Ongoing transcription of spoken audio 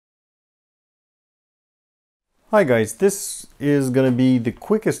Hi guys, this is gonna be the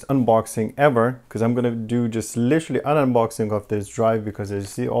quickest unboxing ever because I'm gonna do just literally an unboxing of this drive because as you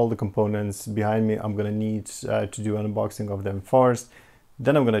see all the components behind me, I'm gonna need to do an unboxing of them first.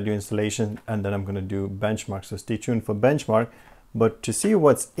 Then I'm gonna do installation and then I'm gonna do benchmark. So stay tuned for benchmark. But to see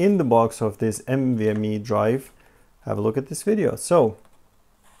what's in the box of this NVMe drive, have a look at this video. So,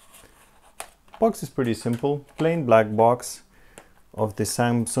 box is pretty simple, plain black box of the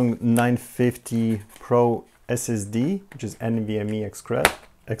Samsung 950 Pro SSD, which is NVMe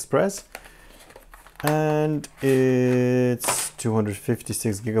Express, and it's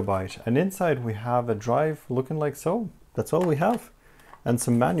 256 gigabyte. And inside we have a drive looking like so. That's all we have, and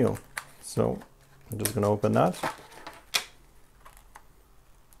some manual. So I'm just gonna open that.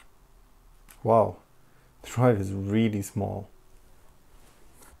 Wow, the drive is really small.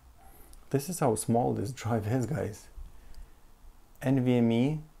 This is how small this drive is, guys.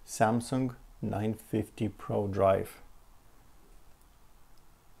 NVMe Samsung 950 Pro drive.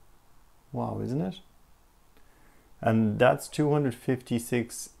 Wow, isn't it? And that's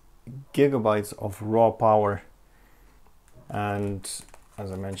 256 gigabytes of raw power. And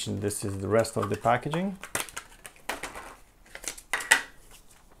as I mentioned, this is the rest of the packaging,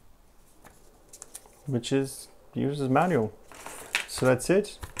 which is uses manual. So that's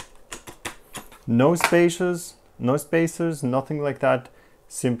it. No spacers, nothing like that.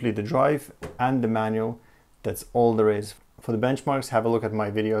 Simply the drive and the manual. That's all there is. For the benchmarks, have a look at my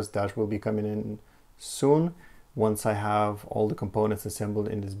videos that will be coming in soon once I have all the components assembled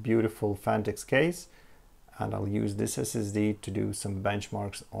in this beautiful Phanteks case, and I'll use this SSD to do some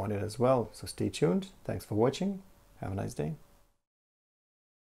benchmarks on it as well. So stay tuned. Thanks for watching. Have a nice day.